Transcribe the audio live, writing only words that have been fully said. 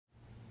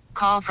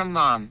Call from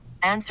mom.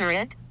 Answer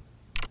it.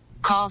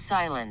 Call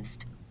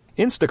silenced.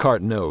 Instacart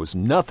knows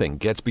nothing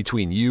gets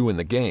between you and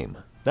the game.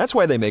 That's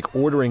why they make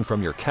ordering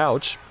from your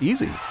couch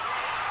easy.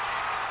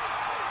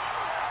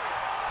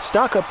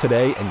 Stock up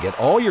today and get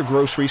all your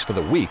groceries for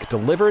the week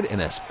delivered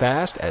in as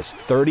fast as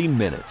 30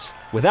 minutes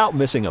without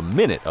missing a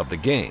minute of the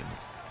game.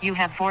 You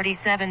have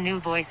 47 new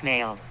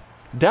voicemails.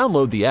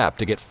 Download the app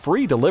to get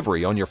free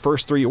delivery on your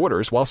first 3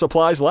 orders while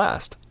supplies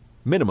last.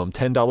 Minimum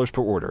 $10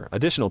 per order.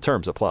 Additional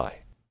terms apply.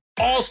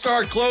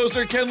 All-star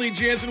closer Kenley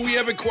Jansen, we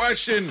have a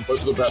question.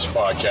 What's the best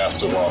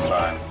podcast of all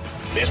time?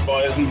 Baseball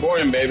isn't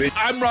boring, baby.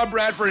 I'm Rob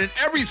Bradford, and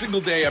every single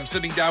day I'm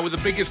sitting down with the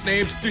biggest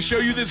names to show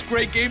you this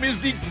great game is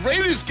the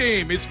greatest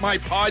game. It's my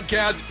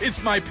podcast.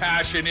 It's my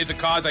passion. It's a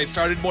cause I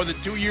started more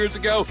than 2 years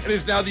ago and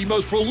is now the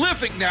most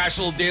prolific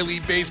national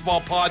daily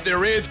baseball pod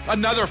there is.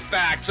 Another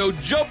fact, so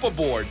jump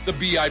aboard the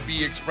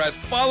BIB Express.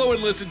 Follow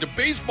and listen to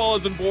Baseball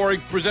Isn't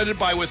Boring, presented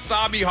by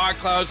Wasabi Hot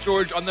Cloud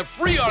Storage on the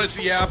free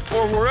Odyssey app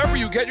or wherever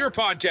you get your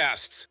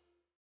podcasts.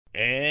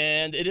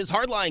 And it is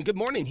Hardline. Good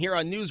morning here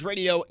on News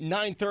Radio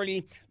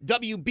 930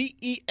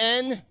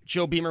 WBEN.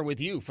 Joe Beamer with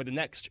you for the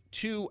next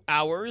 2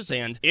 hours.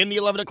 And in the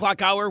 11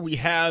 o'clock hour, we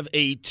have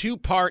a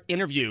 2-part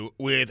interview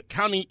with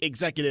County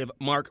Executive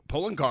Mark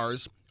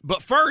Poloncarz.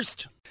 But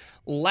first,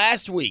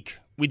 last week,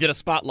 we did a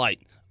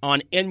spotlight on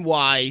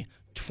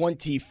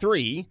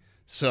NY23.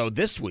 So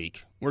this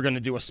week, we're going to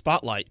do a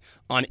spotlight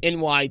on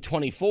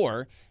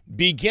NY24,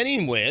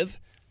 beginning with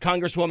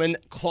Congresswoman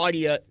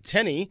Claudia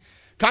Tenney.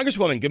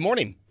 Congresswoman, good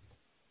morning.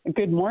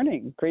 Good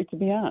morning. Great to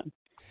be on.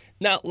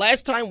 Now,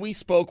 last time we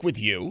spoke with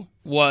you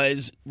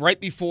was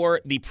right before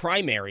the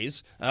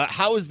primaries.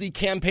 How is the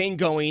campaign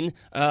going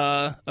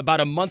about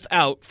a month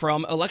out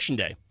from Election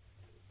Day?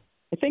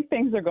 I think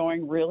things are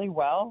going really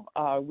well.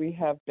 We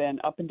have been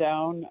up and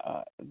down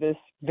this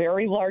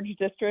very large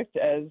district.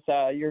 As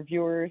your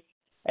viewers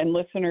and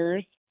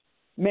listeners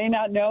may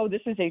not know,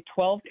 this is a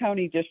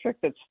 12-county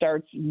district that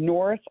starts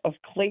north of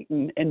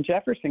Clayton in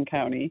Jefferson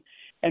County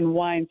and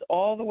winds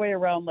all the way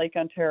around Lake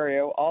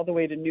Ontario, all the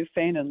way to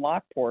Newfane and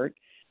Lockport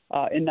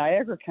in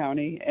Niagara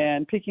County,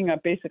 and picking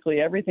up basically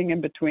everything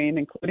in between,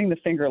 including the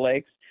Finger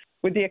Lakes,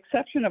 with the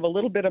exception of a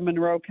little bit of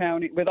Monroe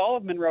County, with all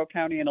of Monroe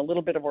County and a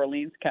little bit of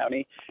Orleans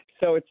County.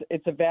 So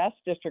it's a vast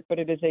district, but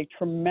it is a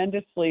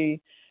tremendously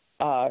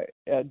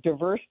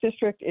diverse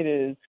district. It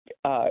is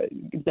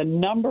the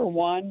number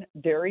one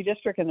dairy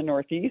district in the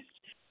Northeast.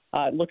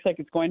 It looks like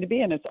it's going to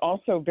be, and it's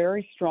also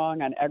very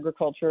strong on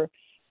agriculture.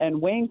 And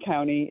Wayne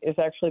County is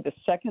actually the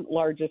second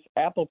largest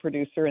apple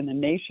producer in the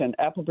nation,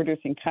 apple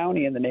producing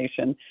county in the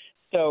nation.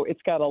 So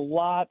it's got a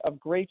lot of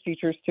great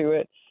features to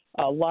it,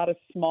 a lot of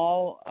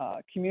small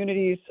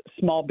communities,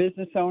 small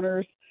business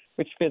owners,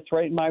 which fits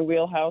right in my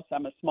wheelhouse.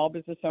 I'm a small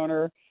business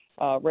owner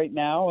right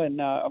now, and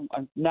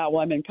not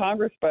while I'm in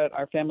Congress, but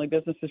our family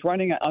business is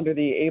running under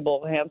the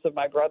able hands of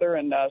my brother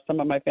and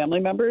some of my family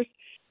members.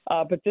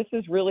 But this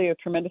is really a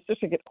tremendous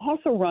district. It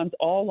also runs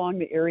all along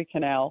the Erie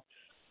Canal,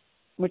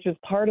 which is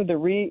part of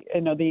the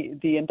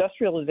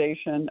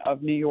industrialization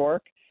of New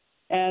York.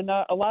 And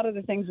a lot of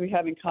the things we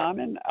have in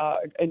common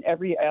in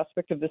every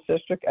aspect of this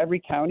district. Every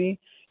county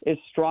is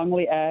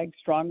strongly ag,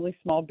 strongly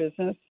small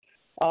business.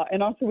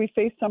 And also we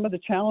face some of the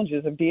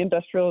challenges of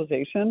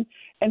deindustrialization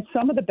and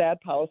some of the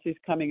bad policies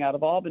coming out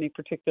of Albany,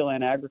 particularly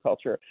in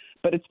agriculture.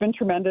 But it's been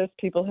tremendous.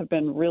 People have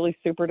been really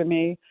super to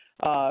me,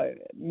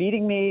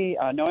 meeting me,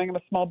 knowing I'm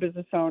a small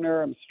business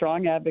owner, I'm a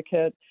strong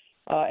advocate.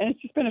 And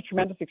it's just been a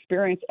tremendous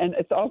experience. And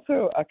it's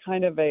also a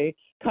kind of a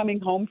coming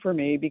home for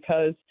me,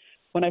 because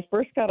when I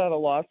first got out of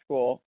law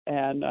school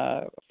and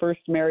first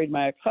married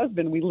my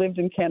ex-husband, we lived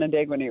in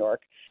Canandaigua, New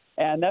York.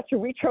 And that's where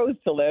we chose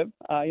to live.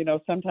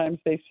 Sometimes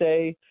they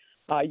say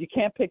you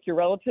can't pick your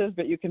relatives,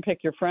 but you can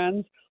pick your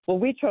friends. Well,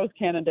 we chose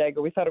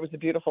Canandaigua. We thought it was a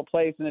beautiful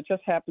place, and it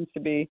just happens to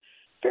be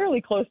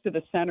fairly close to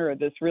the center of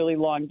this really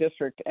long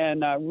district,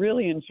 and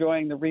really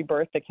enjoying the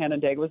rebirth that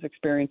Canandaigua was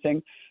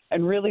experiencing,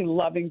 and really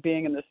loving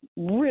being in this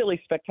really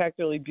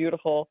spectacularly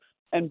beautiful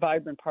and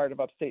vibrant part of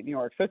upstate New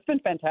York. So it's been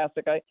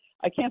fantastic. I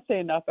can't say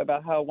enough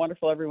about how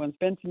wonderful everyone's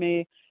been to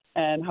me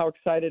and how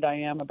excited I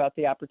am about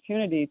the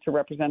opportunity to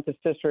represent this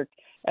district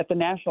at the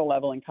national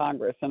level in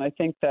Congress. And I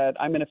think that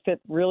I'm going to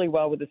fit really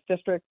well with this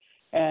district,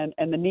 and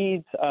the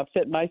needs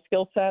fit my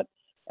skill set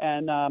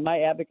and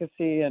my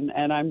advocacy,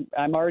 and I'm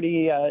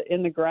already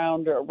in the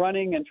ground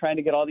running and trying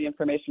to get all the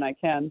information I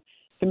can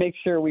to make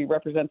sure we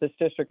represent this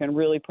district and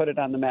really put it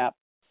on the map.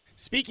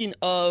 Speaking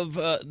of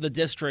the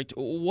district,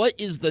 what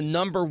is the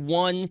number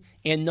one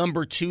and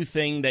number two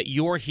thing that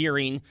you're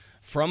hearing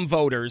from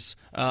voters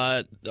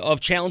of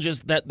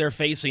challenges that they're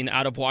facing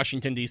out of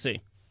Washington,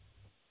 D.C.?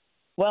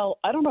 Well,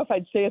 I don't know if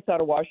I'd say it's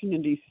out of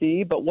Washington,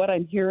 D.C., but what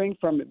I'm hearing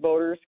from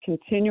voters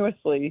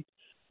continuously,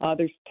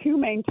 there's two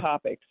main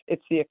topics.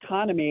 It's the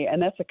economy,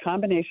 and that's a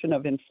combination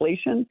of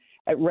inflation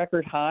at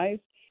record highs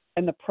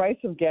and the price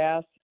of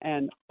gas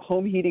and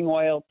home heating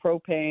oil,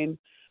 propane,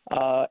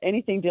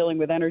 anything dealing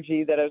with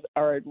energy that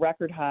are at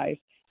record highs,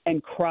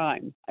 and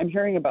crime. I'm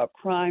hearing about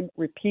crime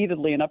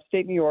repeatedly in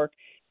upstate New York,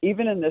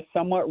 even in this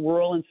somewhat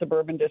rural and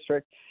suburban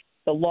district.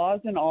 the laws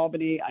in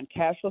Albany on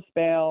cashless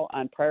bail,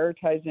 on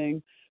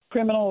prioritizing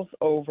criminals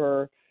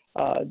over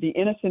the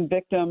innocent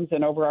victims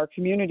and over our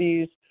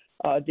communities,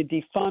 to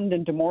defund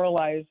and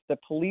demoralize the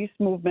police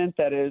movement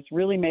that has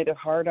really made it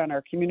hard on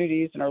our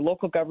communities and our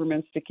local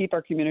governments to keep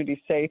our communities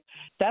safe.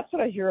 That's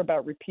what I hear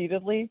about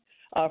repeatedly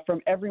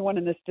from everyone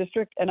in this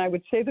district. And I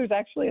would say there's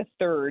actually a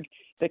third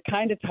that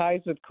kind of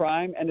ties with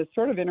crime and is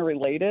sort of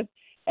interrelated.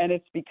 And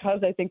it's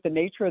because I think the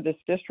nature of this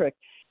district,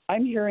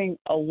 I'm hearing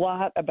a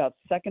lot about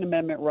Second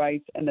Amendment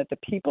rights and that the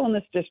people in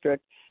this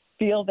district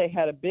feel they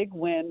had a big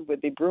win with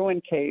the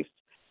Bruen case,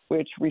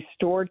 which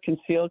restored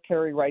concealed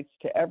carry rights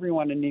to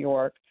everyone in New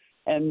York.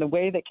 And the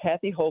way that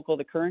Kathy Hochul,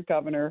 the current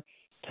governor,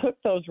 took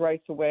those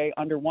rights away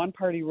under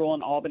one-party rule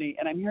in Albany,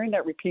 and I'm hearing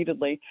that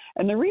repeatedly.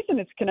 And the reason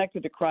it's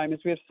connected to crime is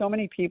we have so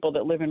many people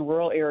that live in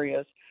rural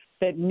areas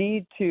that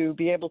need to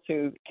be able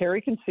to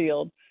carry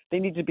concealed, they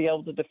need to be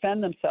able to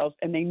defend themselves,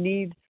 and they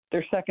need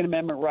their Second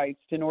Amendment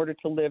rights in order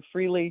to live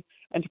freely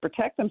and to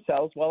protect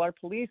themselves, while our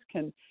police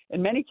can,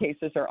 in many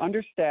cases, are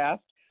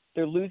understaffed.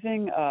 They're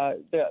losing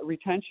the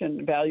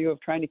retention value of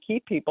trying to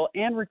keep people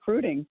and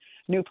recruiting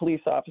new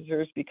police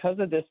officers because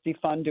of this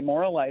defund,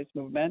 demoralize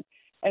movement.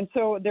 And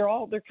so they're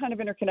kind of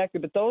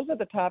interconnected. But those are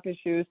the top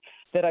issues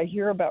that I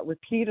hear about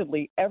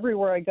repeatedly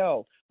everywhere I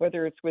go,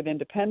 whether it's with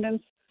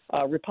independents,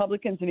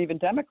 Republicans, and even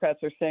Democrats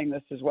are saying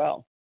this as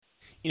well.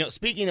 You know,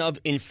 speaking of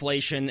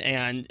inflation,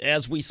 and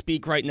as we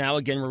speak right now,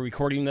 again, we're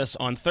recording this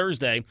on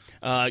Thursday,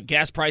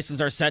 gas prices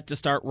are set to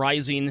start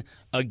rising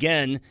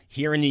again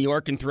here in New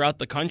York and throughout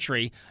the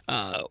country.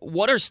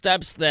 What are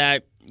steps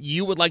that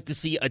you would like to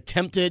see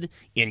attempted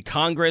in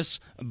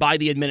Congress by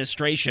the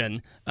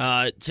administration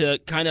to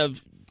kind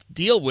of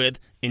deal with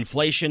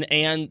inflation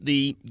and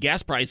the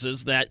gas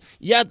prices that,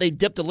 yeah, they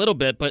dipped a little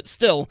bit, but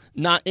still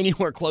not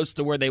anywhere close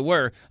to where they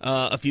were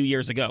a few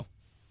years ago?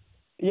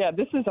 Yeah,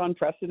 this is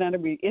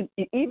unprecedented.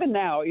 Even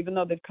now, even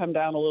though they've come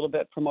down a little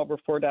bit from over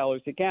 $4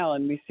 a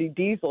gallon, we see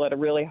diesel at a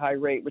really high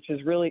rate, which is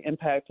really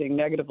impacting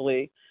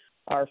negatively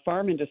our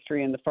farm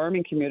industry and the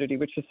farming community,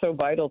 which is so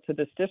vital to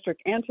this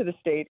district and to the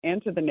state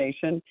and to the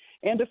nation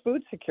and to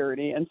food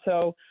security. And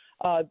so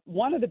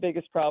one of the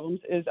biggest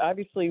problems is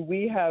obviously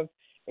we have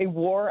a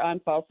war on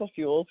fossil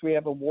fuels. We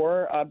have a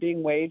war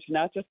being waged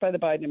not just by the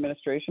Biden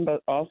administration,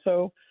 but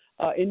also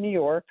in New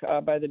York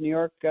by the New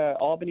York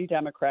Albany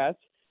Democrats,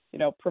 you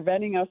know,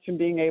 preventing us from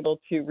being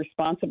able to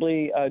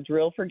responsibly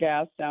drill for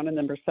gas down in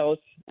the Marcellus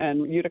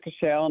and Utica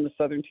Shale in the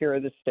southern tier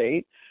of the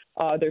state.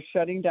 They're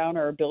shutting down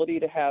our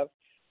ability to have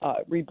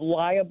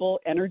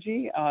reliable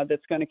energy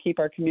that's going to keep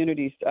our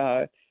communities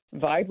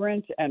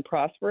vibrant and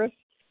prosperous.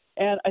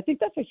 And I think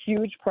that's a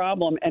huge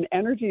problem. And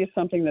energy is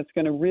something that's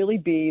going to really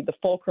be the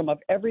fulcrum of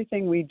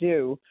everything we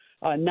do,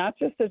 not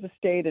just as a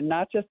state and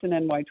not just in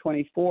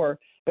NY24,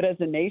 but as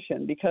a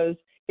nation, because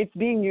it's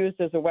being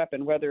used as a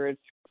weapon, whether it's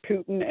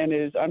Putin and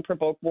his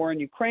unprovoked war in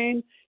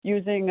Ukraine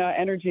using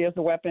energy as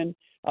a weapon.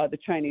 The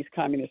Chinese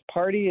Communist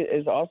Party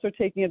is also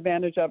taking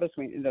advantage of us.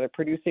 They're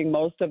producing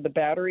most of the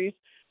batteries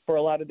for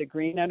a lot of the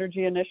green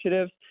energy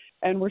initiatives.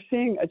 And we're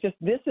seeing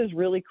this is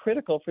really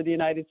critical for the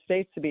United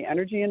States to be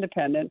energy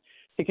independent,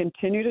 to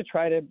continue to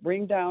try to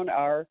bring down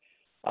our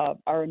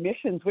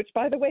emissions, which,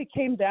 by the way,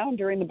 came down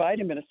during the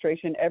Biden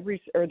administration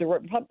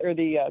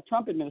the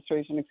Trump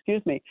administration,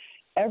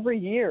 every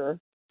year.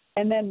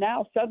 And then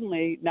now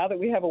suddenly, now that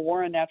we have a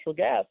war on natural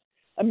gas,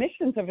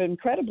 emissions have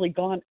incredibly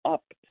gone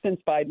up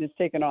since Biden has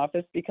taken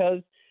office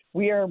because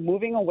we are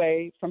moving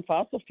away from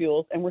fossil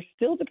fuels and we're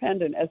still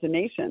dependent as a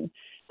nation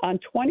on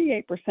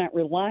 28%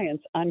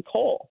 reliance on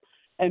coal.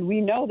 And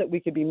we know that we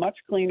could be much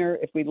cleaner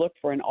if we looked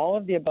for an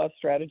all-of-the-above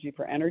strategy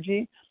for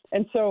energy.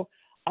 And so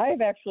I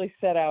have actually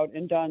set out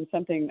and done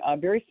something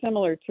very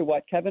similar to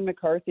what Kevin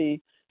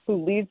McCarthy,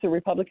 who leads the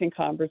Republican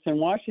Congress in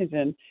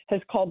Washington,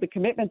 has called the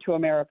Commitment to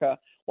America.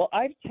 Well,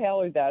 I've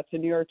tailored that to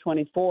New York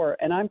 24,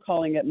 and I'm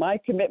calling it my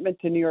commitment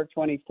to New York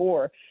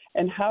 24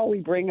 and how we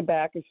bring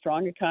back a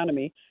strong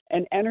economy,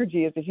 and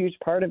energy is a huge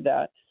part of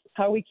that.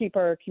 How we keep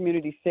our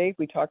community safe.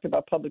 We talked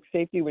about public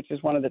safety, which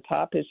is one of the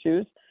top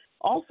issues.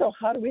 Also,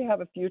 how do we have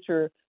a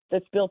future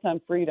that's built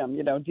on freedom,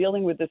 you know,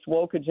 dealing with this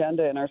woke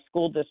agenda in our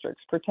school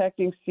districts,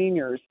 protecting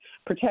seniors,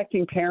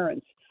 protecting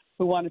parents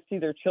who want to see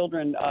their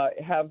children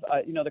have,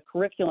 the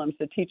curriculums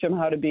that teach them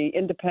how to be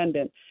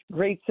independent,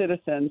 great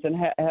citizens, and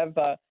have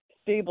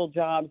stable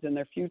jobs in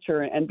their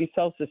future and be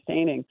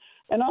self-sustaining,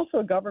 and also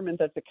a government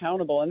that's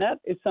accountable. And that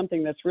is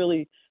something that's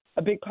really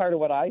a big part of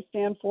what I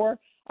stand for.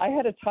 I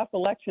had a tough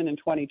election in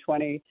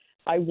 2020.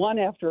 I won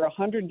after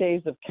 100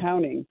 days of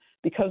counting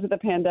because of the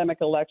pandemic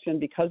election,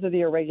 because of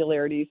the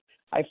irregularities.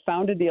 I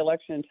founded the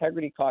Election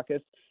Integrity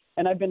Caucus,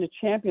 and I've been a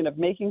champion of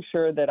making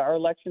sure that our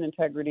election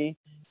integrity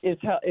is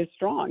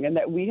strong and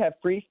that we have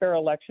free, fair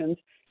elections,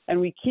 and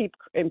we keep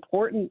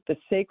important the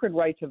sacred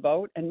right to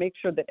vote and make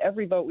sure that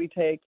every vote we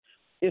take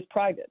is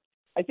private.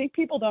 I think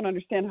people don't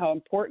understand how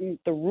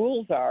important the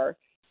rules are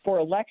for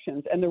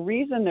elections, and the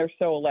reason they're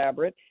so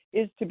elaborate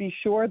is to be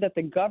sure that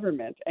the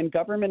government and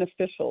government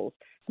officials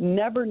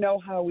never know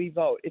how we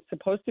vote. It's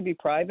supposed to be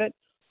private.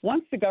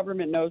 Once the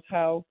government knows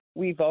how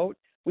we vote,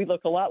 We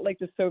look a lot like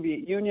the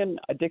Soviet Union,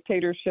 a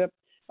dictatorship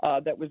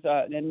that was,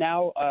 and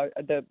now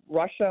the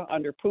Russia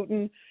under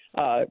Putin,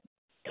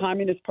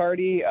 Communist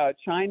Party,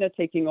 China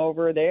taking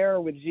over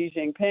there with Xi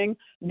Jinping.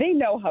 They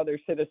know how their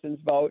citizens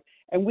vote,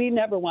 and we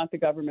never want the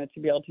government to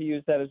be able to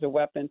use that as a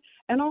weapon.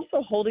 And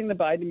also holding the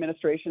Biden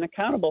administration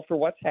accountable for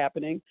what's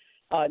happening,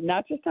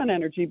 not just on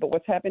energy, but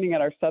what's happening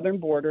at our southern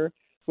border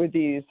with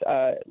these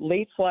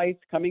late flights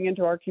coming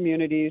into our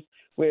communities,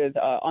 with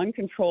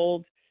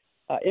uncontrolled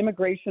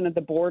immigration at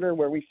the border,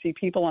 where we see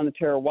people on the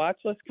terror watch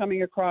list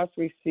coming across.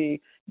 We see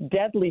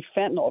deadly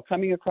fentanyl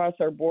coming across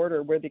our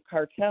border, where the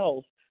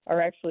cartels are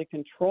actually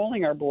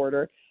controlling our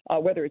border,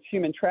 whether it's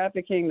human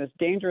trafficking, this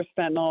dangerous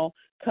fentanyl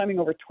coming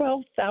over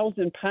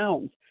 12,000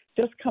 pounds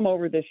just come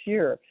over this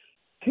year.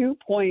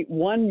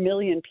 2.1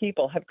 million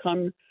people have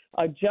come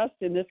just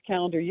in this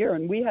calendar year,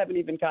 and we haven't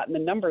even gotten the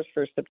numbers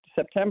for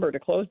September to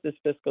close this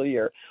fiscal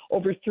year.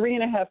 Over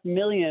 3.5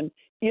 million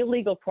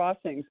illegal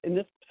crossings in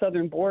this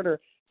southern border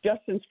just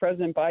since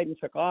President Biden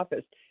took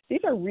office.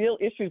 These are real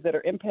issues that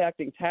are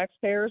impacting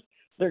taxpayers.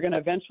 They're going to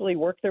eventually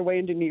work their way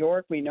into New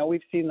York. We know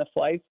we've seen the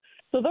flights.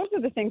 So those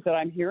are the things that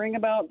I'm hearing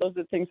about. Those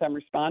are the things I'm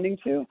responding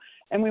to.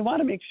 And we want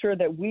to make sure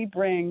that we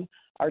bring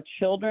our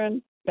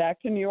children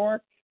back to New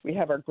York. We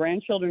have our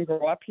grandchildren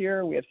grow up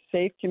here. We have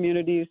safe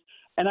communities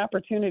and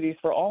opportunities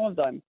for all of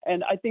them.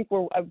 And I think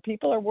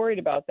people are worried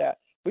about that,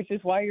 which is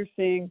why you're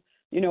seeing,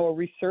 a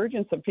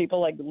resurgence of people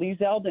like Lee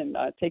Zeldin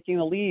taking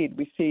the lead.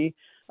 We see,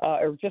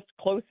 or just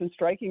close in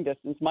striking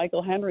distance,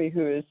 Michael Henry,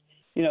 who is,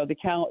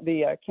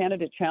 the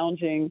candidate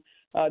challenging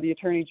the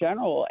Attorney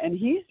General, and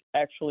he's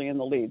actually in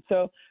the lead.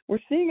 So we're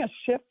seeing a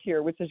shift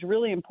here, which is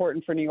really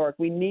important for New York.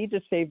 We need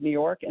to save New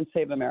York and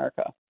save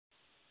America.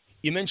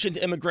 You mentioned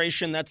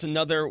immigration. That's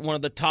another one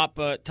of the top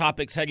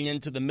topics heading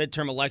into the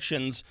midterm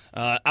elections.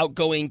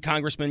 Outgoing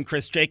Congressman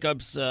Chris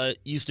Jacobs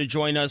used to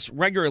join us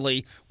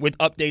regularly with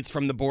updates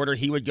from the border.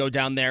 He would go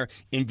down there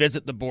and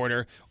visit the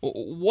border.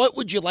 What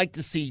would you like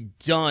to see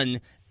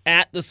done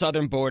at the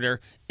southern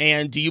border,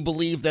 and do you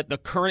believe that the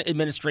current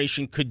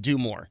administration could do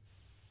more?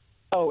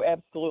 Oh,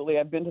 absolutely.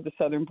 I've been to the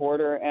southern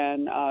border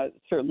and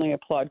certainly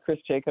applaud Chris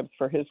Jacobs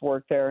for his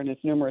work there and his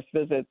numerous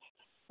visits.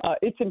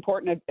 It's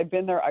important. I've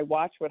been there. I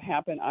watched what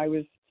happened.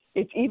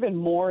 It's even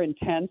more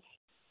intense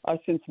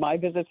since my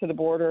visit to the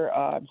border.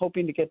 I'm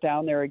hoping to get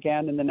down there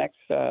again in the next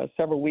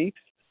several weeks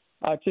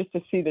just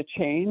to see the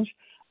change.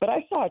 But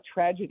I saw a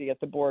tragedy at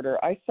the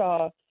border. I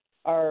saw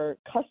our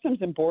Customs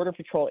and Border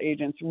Patrol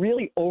agents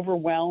really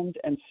overwhelmed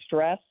and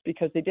stressed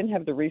because they didn't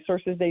have the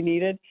resources they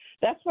needed.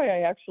 That's why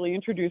I actually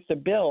introduced a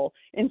bill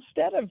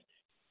instead of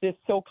this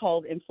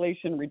so-called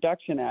Inflation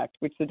Reduction Act,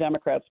 which the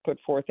Democrats put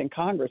forth in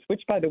Congress,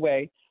 which, by the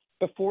way,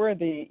 before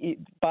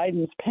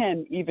Biden's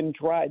pen even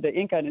dried, the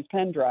ink on his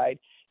pen dried,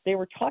 they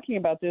were talking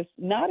about this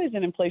not as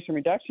an inflation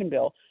reduction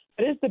bill,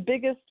 but as the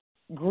biggest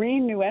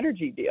green new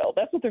energy deal.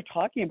 That's what they're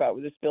talking about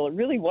with this bill. It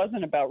really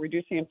wasn't about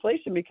reducing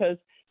inflation, because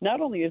not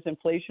only is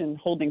inflation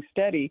holding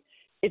steady,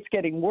 it's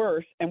getting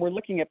worse, and we're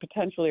looking at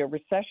potentially a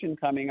recession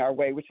coming our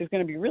way, which is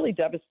going to be really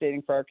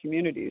devastating for our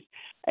communities.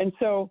 And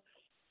so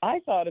I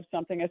thought of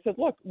something. I said,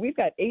 look, we've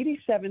got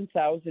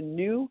 87,000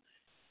 new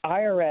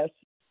IRS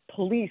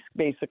police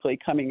basically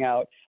coming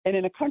out. And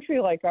in a country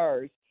like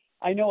ours,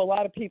 I know a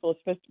lot of people,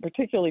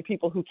 particularly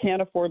people who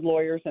can't afford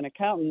lawyers and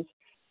accountants,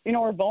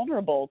 are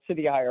vulnerable to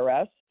the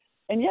IRS.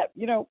 And yet,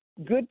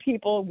 good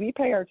people, we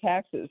pay our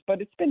taxes, but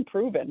it's been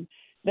proven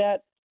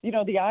that,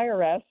 the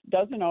IRS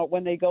doesn't know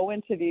when they go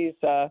into these,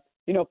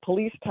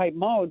 police type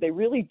mode, they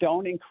really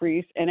don't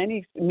increase in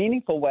any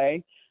meaningful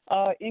way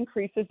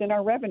increases in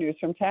our revenues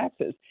from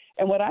taxes.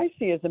 And what I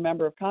see as a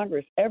member of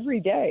Congress every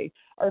day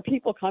are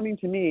people coming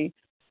to me,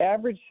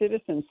 average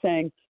citizens,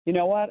 saying, you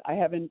know what,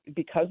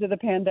 because of the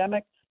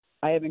pandemic,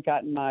 I haven't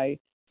gotten my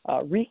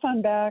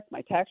refund back,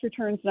 my tax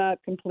return's not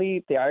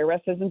complete, the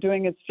IRS isn't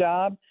doing its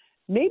job.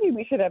 Maybe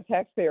we should have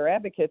taxpayer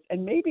advocates,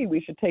 and maybe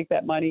we should take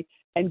that money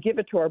and give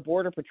it to our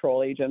Border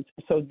Patrol agents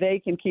so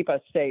they can keep us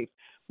safe.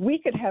 We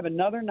could have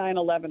another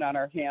 9/11 on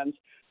our hands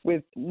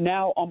with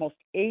now almost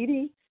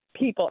 80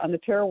 people on the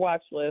terror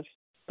watch list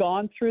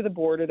gone through the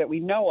border that we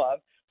know of,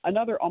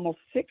 another almost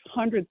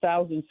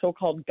 600,000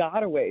 so-called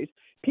gotaways,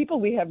 people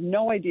we have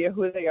no idea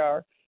who they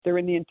are. They're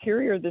in the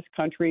interior of this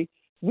country.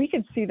 We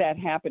can see that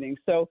happening.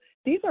 So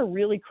these are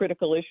really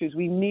critical issues.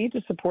 We need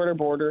to support our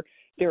border.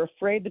 They're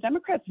afraid. The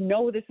Democrats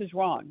know this is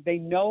wrong. They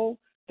know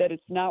that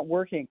it's not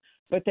working,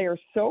 but they are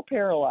so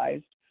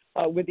paralyzed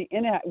with the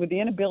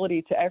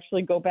inability to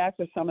actually go back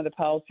to some of the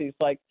policies,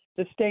 like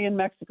the Stay in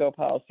Mexico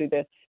policy,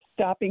 the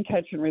stopping,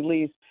 catch, and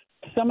release,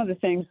 some of the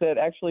things that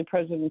actually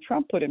President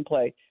Trump put in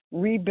play,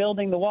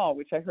 rebuilding the wall,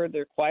 which I heard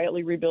they're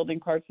quietly rebuilding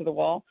parts of the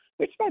wall.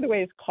 which, by the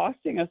way, is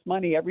costing us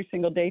money every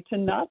single day to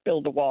not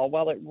build a wall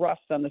while it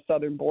rusts on the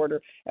southern border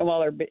and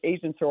while our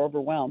agents are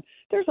overwhelmed.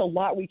 There's a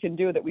lot we can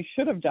do that we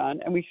should have done,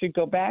 and we should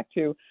go back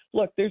to,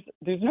 look, there's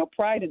no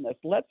pride in this.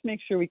 Let's make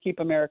sure we keep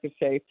America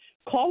safe.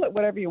 Call it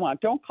whatever you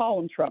want. Don't call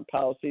them Trump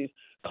policies.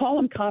 Call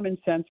them common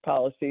sense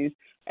policies.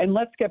 And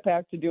let's get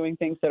back to doing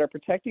things that are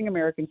protecting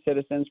American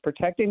citizens,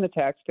 protecting the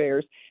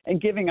taxpayers,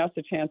 and giving us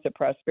a chance at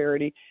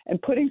prosperity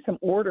and putting some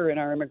order in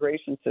our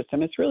immigration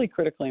system. It's really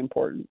critically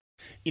important.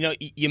 You know,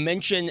 you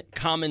mentioned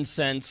common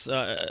sense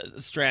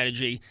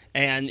strategy,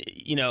 and,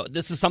 you know,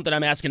 this is something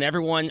I'm asking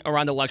everyone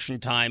around election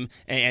time,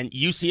 and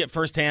you see it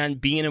firsthand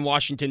being in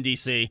Washington,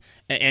 D.C.,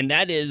 and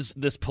that is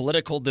this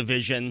political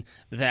division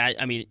that,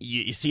 I mean,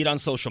 you see it on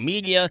social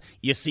media,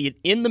 you see it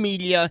in the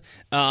media.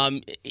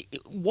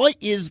 What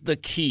is the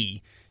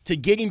key to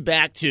getting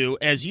back to,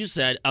 as you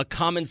said, a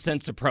common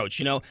sense approach?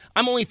 You know,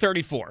 I'm only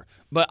 34,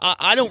 but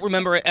I don't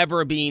remember it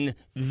ever being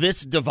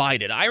this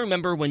divided. I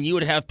remember when you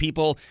would have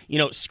people, you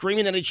know,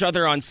 screaming at each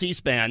other on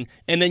C-SPAN,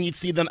 and then you'd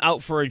see them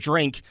out for a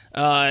drink,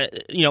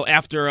 you know,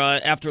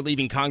 after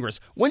leaving Congress.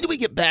 When do we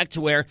get back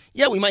to where,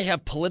 yeah, we might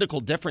have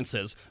political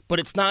differences, but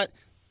it's not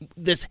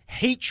this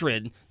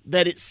hatred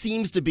that it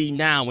seems to be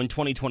now in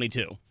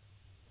 2022?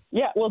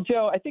 Yeah, well,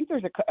 Joe, I think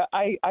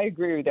I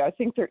agree with you. I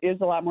think there is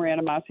a lot more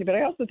animosity, but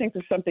I also think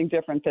there's something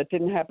different that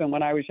didn't happen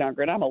when I was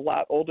younger, and I'm a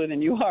lot older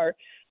than you are.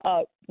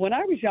 When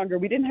I was younger,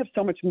 we didn't have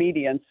so much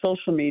media and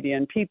social media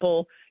and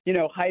people, you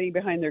know, hiding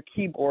behind their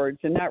keyboards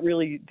and not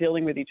really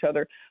dealing with each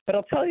other. But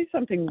I'll tell you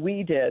something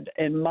we did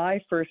in my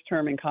first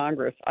term in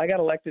Congress. I got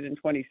elected in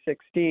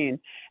 2016,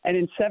 and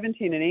in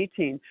 17 and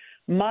 18,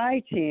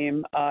 my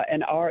team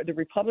and the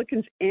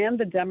Republicans and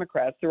the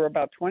Democrats, there were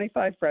about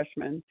 25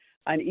 freshmen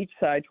on each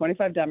side,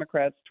 25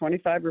 Democrats,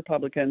 25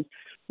 Republicans.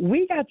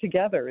 We got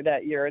together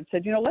that year and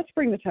said, you know, let's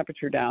bring the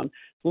temperature down.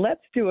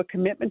 Let's do a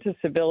commitment to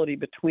civility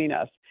between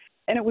us.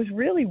 And it was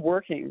really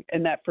working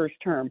in that first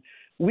term.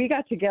 We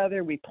got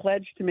together. We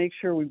pledged to make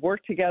sure we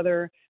worked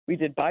together. We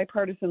did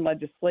bipartisan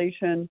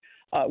legislation.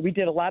 We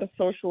did a lot of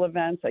social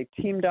events. I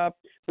teamed up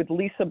with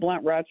Lisa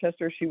Blunt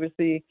Rochester. She was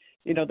the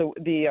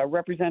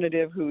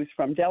representative who's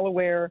from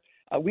Delaware.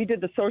 We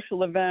did the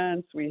social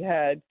events. We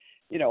had,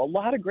 you know, a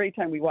lot of great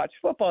time. We watched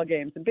football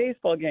games and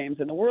baseball games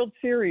and the World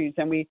Series,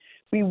 and we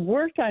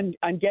worked on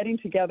getting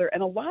together.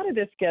 And a lot of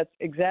this gets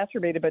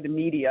exacerbated by the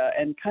media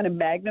and kind of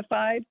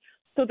magnified.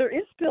 So there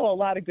is still a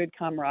lot of good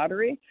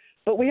camaraderie,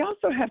 but we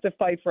also have to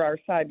fight for our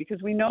side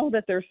because we know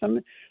that there's some,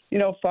 you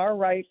know, far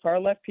right, far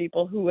left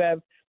people who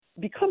have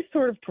become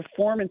sort of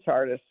performance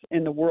artists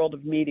in the world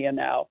of media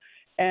now.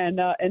 And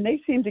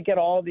they seem to get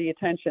all the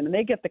attention, and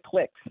they get the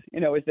clicks, you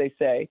know, as they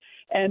say.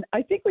 And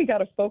I think we got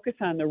to focus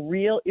on the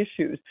real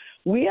issues.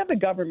 We have a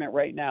government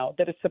right now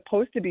that is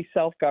supposed to be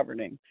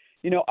self-governing.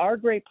 You know, our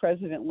great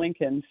President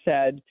Lincoln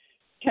said,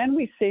 can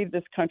we save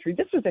this country?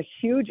 This was a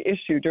huge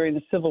issue during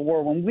the Civil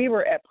War when we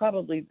were at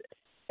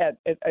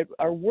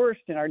our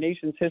worst in our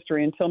nation's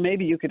history, until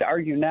maybe you could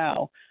argue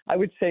now. I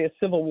would say a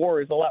civil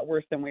war is a lot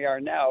worse than we are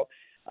now.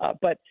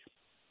 But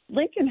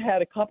Lincoln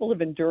had a couple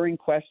of enduring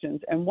questions,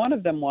 and one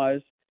of them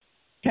was,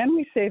 can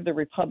we save the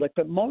republic?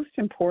 But most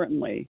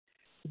importantly,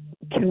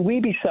 can we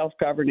be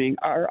self-governing?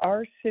 Are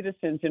our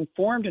citizens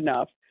informed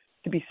enough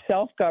to be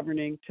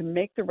self-governing, to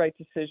make the right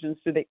decisions?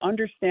 Do they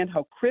understand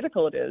how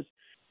critical it is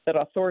that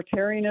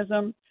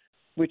authoritarianism,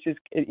 which is,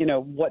 you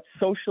know, what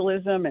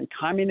socialism and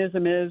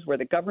communism is, where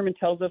the government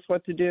tells us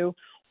what to do,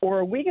 or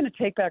are we going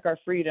to take back our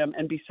freedom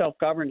and be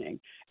self-governing?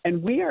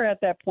 And we are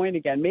at that point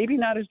again, maybe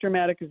not as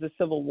dramatic as the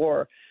Civil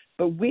War,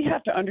 but we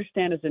have to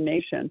understand as a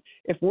nation,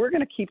 if we're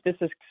going to keep this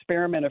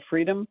experiment of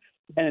freedom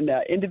and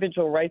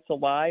individual rights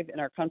alive in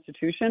our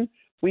Constitution,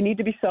 we need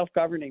to be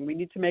self-governing. We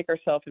need to make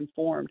ourselves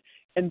informed.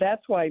 And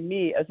that's why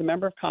me, as a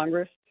member of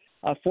Congress,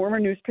 a former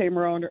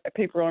newspaper owner,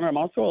 I'm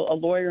also a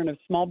lawyer and a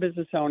small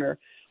business owner.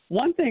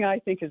 One thing I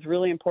think is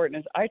really important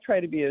is I try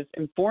to be as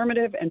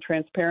informative and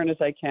transparent as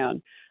I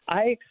can.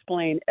 I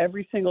explain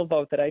every single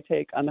vote that I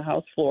take on the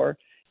House floor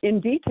in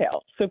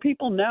detail so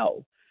people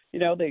know. You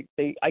know,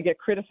 I get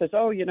criticized,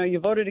 oh, you know, you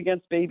voted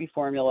against baby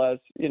formulas,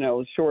 you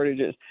know,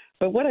 shortages.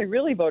 But what I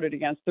really voted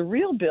against, the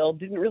real bill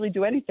didn't really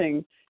do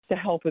anything to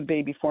help with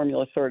baby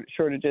formula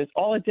shortages.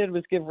 All it did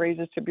was give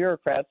raises to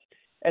bureaucrats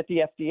at the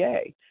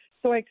FDA.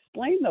 So I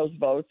explained those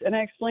votes, and I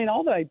explained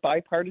all the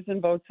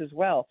bipartisan votes as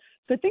well.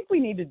 So I think we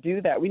need to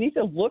do that. We need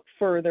to look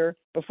further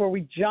before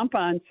we jump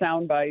on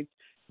sound bites,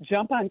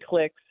 jump on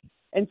clicks,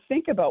 and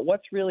think about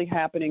what's really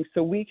happening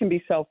so we can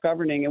be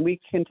self-governing and we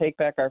can take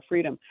back our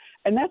freedom.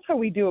 And that's how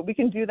we do it. We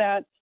can do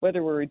that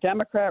whether we're a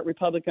Democrat,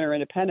 Republican, or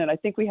independent. I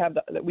think we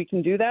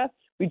can do that.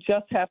 We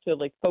just have to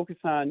focus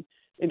on,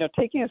 you know,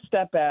 taking a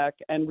step back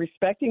and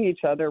respecting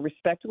each other,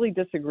 respectfully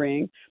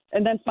disagreeing,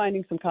 and then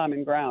finding some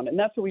common ground. And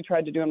that's what we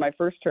tried to do in my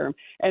first term.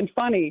 And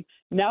funny,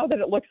 now that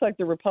it looks like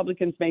the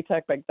Republicans may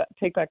take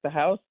back the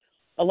House,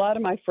 a lot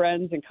of my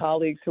friends and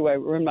colleagues who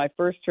were in my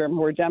first term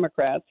who are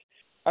Democrats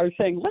are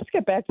saying, let's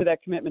get back to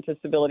that commitment to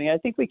civility. I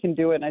think we can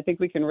do it, and I think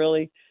we can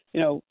really,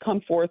 you know,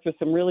 come forth with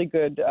some really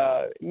good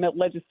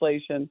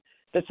legislation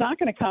that's not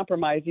going to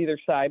compromise either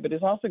side, but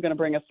is also going to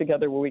bring us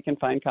together where we can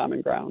find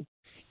common ground.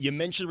 You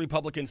mentioned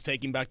Republicans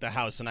taking back the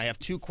House, and I have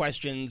two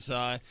questions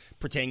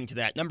pertaining to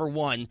that. Number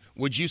one,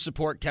 would you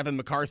support Kevin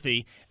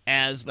McCarthy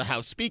as the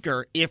House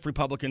Speaker if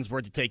Republicans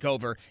were to take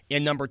over?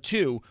 And number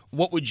two,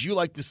 what would you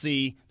like to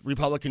see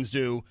Republicans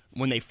do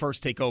when they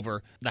first take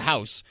over the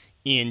House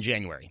in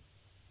January?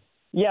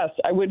 Yes,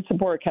 I would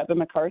support Kevin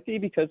McCarthy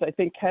because I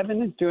think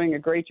Kevin is doing a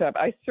great job.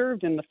 I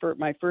served in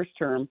my first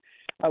term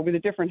with a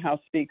different House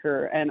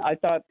Speaker, and I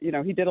thought, he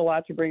did a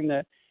lot to bring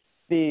the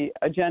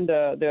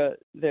agenda,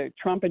 the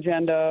Trump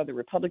agenda, the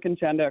Republican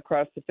agenda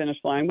across the finish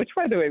line, which,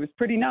 by the way, was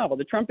pretty novel.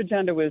 The Trump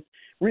agenda was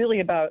really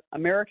about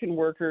American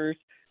workers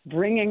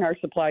bringing our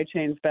supply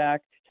chains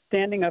back,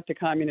 standing up to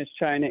communist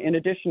China, in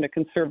addition to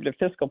conservative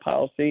fiscal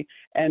policy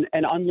and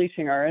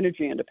unleashing our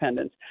energy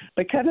independence.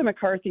 But Kevin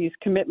McCarthy's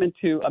commitment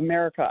to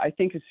America, I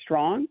think, is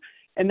strong.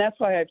 And that's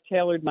why I've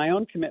tailored my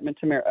own commitment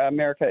to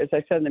America, as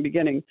I said in the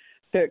beginning,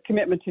 the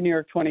commitment to New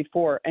York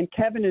 24. And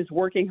Kevin is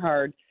working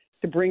hard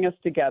to bring us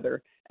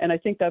together. And I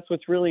think that's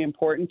what's really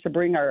important, to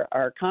bring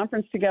our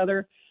conference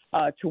together,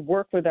 to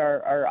work with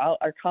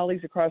our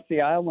colleagues across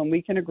the aisle when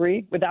we can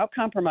agree without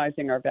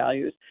compromising our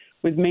values,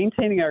 with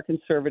maintaining our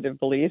conservative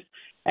beliefs.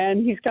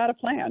 And he's got a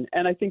plan,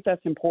 and I think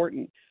that's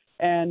important.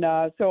 And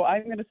so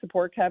I'm going to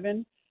support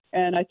Kevin,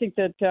 and I think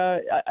that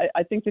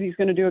he's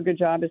going to do a good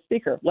job as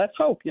Speaker. Let's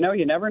hope.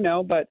 You never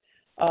know, but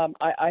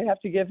I have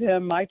to give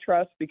him my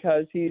trust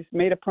because he's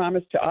made a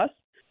promise to us.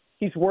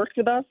 He's worked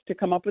with us to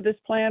come up with this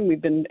plan.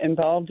 We've been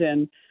involved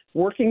in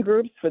working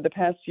groups for the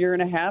past year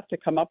and a half to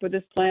come up with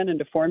this plan and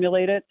to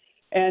formulate it,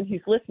 and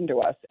he's listened to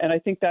us. And I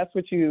think that's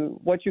what you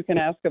can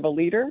ask of a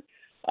leader.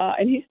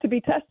 And he's to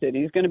be tested.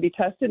 He's going to be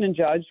tested and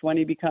judged when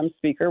he becomes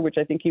Speaker, which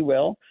I think he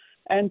will.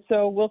 And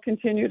so we'll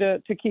continue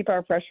to keep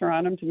our pressure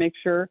on him to make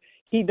sure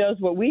he does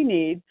what we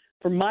need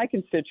for my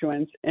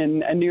constituents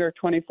in New York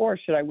 24,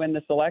 should I win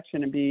this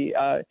election and be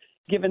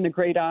given the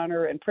great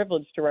honor and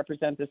privilege to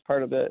represent this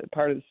part of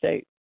the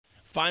state.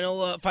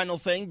 Final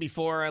thing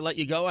before I let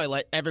you go. I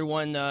let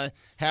everyone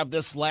have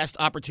this last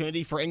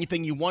opportunity for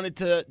anything you wanted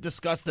to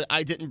discuss that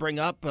I didn't bring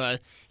up.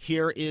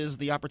 Here is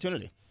the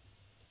opportunity.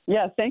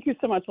 Yeah, thank you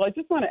so much. Well, I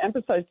just want to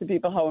emphasize to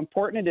people how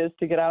important it is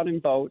to get out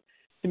and vote,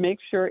 to make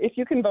sure if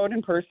you can vote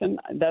in person,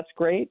 that's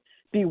great.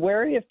 Be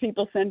wary of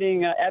people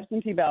sending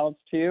absentee ballots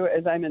to you,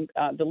 as I'm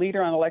the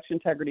leader on Election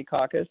Integrity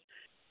Caucus.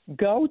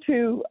 Go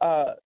to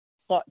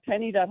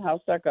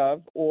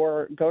tenny.house.gov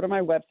or go to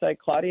my website,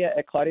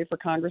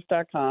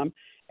 claudia@claudiaforcongress.com,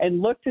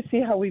 and look to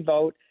see how we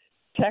vote.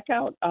 Check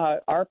out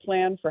our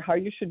plan for how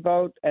you should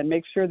vote and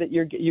make sure that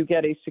you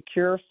get a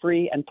secure,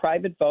 free, and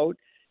private vote.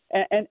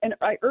 And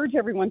I urge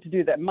everyone to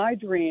do that. My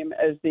dream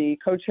as the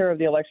co-chair of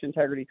the Election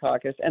Integrity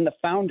Caucus and the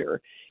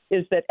founder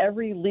is that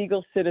every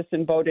legal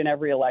citizen vote in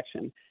every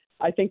election.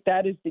 I think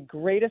that is the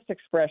greatest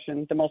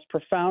expression, the most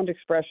profound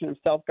expression of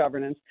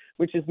self-governance,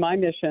 which is my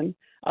mission,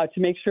 to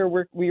make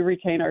sure we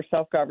retain our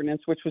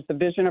self-governance, which was the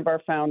vision of our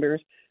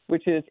founders,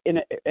 which is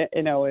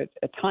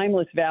a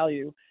timeless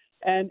value,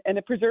 and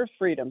it preserves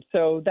freedom.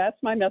 So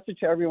that's my message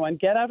to everyone.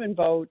 Get out and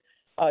vote.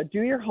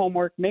 Do your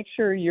homework. Make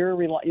sure you're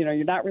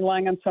not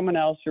relying on someone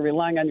else. You're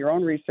relying on your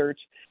own research,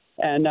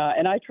 and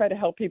I try to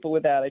help people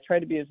with that. I try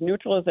to be as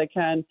neutral as I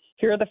can.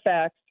 Here are the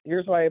facts.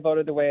 Here's why I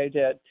voted the way I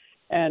did,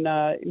 and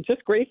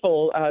just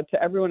grateful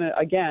to everyone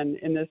again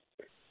in this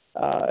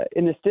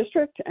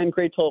district, and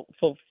grateful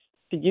to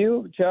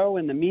you, Joe,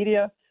 and the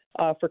media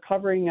for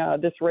covering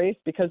this race,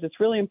 because it's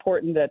really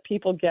important that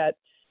people get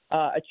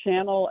a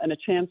channel and a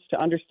chance to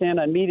understand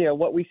on media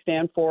what we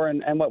stand for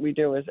and what we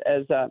do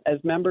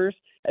as members,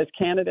 as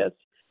candidates,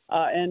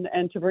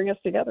 and to bring us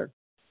together.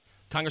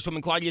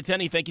 Congresswoman Claudia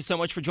Tenney, thank you so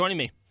much for joining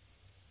me.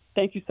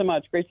 Thank you so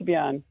much. Great to be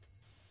on.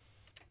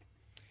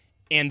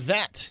 And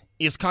that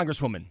is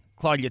Congresswoman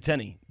Claudia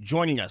Tenney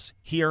joining us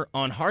here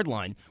on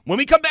Hardline. When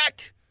we come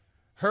back,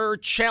 her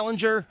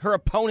challenger, her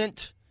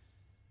opponent,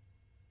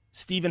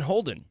 Stephen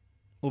Holden,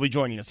 will be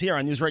joining us here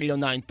on News Radio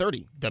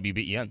 930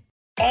 WBEN.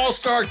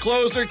 All-star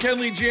closer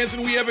Kenley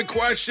Jansen, we have a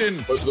question.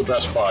 What's the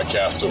best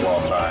podcast of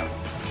all time?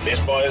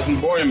 Baseball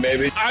isn't boring,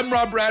 baby. I'm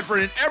Rob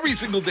Bradford, and every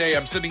single day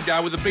I'm sitting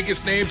down with the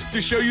biggest names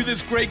to show you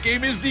this great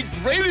game is the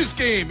greatest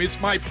game.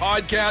 It's my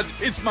podcast.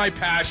 It's my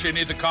passion.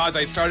 It's a cause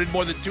I started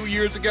more than 2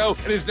 years ago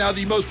and is now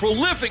the most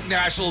prolific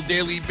national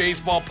daily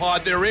baseball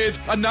pod there is.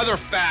 Another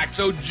fact.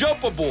 So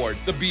jump aboard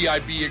the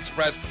BIB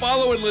Express.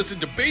 Follow and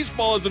listen to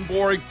Baseball Isn't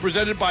Boring,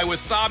 presented by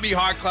Wasabi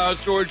Hot Cloud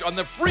Storage on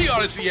the free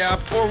Odyssey app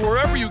or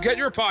wherever you get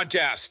your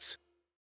podcasts.